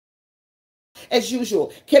as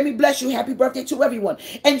usual. Kimmy, bless you. Happy birthday to everyone.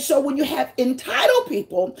 And so when you have entitled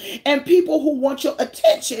people and people who want your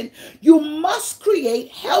attention, you must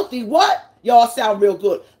create healthy what? Y'all sound real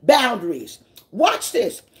good. Boundaries. Watch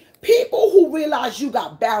this. People who realize you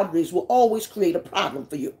got boundaries will always create a problem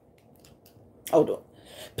for you. Hold on.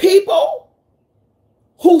 People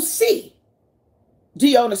who see,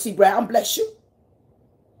 Deonna C. Brown, bless you,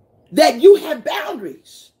 that you have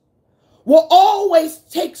boundaries will always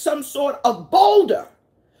take some sort of boulder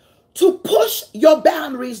to push your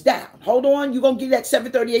boundaries down. Hold on. You're going to get that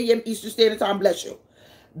 7:30 a.m. Eastern Standard Time. Bless you.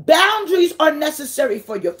 Boundaries are necessary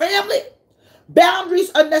for your family.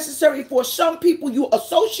 Boundaries are necessary for some people you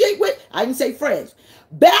associate with. I didn't say friends.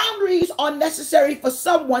 Boundaries are necessary for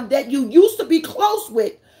someone that you used to be close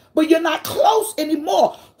with, but you're not close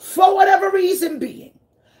anymore for whatever reason being.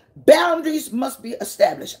 Boundaries must be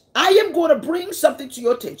established. I am going to bring something to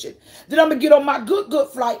your attention. Then I'm going to get on my good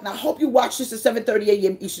flight, and I hope you watch this at 7:30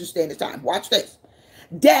 a.m. Eastern Standard Time. Watch this.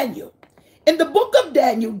 Daniel. In the book of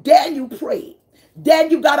Daniel, Daniel prayed.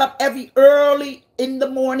 Daniel got up every early in the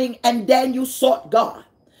morning, and Daniel sought God.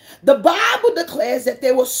 The Bible declares that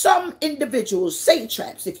there were some individuals,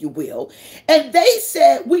 satraps, if you will, and they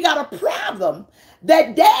said, we got a problem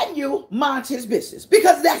that Daniel minds his business,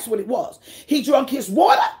 because that's what it was. He drank his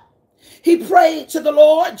water. He prayed to the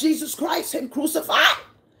Lord Jesus Christ and crucified,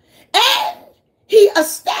 and he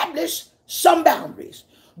established some boundaries.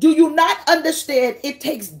 Do you not understand? It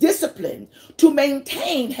takes discipline to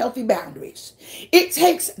maintain healthy boundaries. It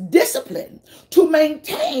takes discipline to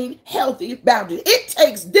maintain healthy boundaries. It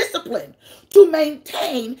takes discipline to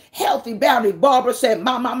maintain healthy boundaries. Barbara said,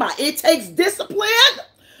 my. It takes discipline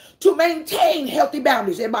to maintain healthy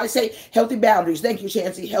boundaries. Everybody say healthy boundaries. Thank you,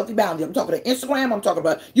 Chancy. Healthy boundaries. I'm talking to Instagram, I'm talking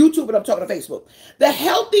about YouTube, and I'm talking to Facebook. The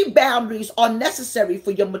healthy boundaries are necessary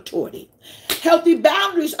for your maturity. Healthy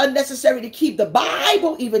boundaries are necessary to keep. The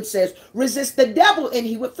Bible even says, resist the devil and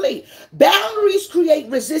he would flee. Boundaries create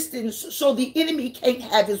resistance so the enemy can't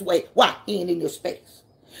have his way. Why? He ain't in your space.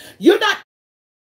 You're not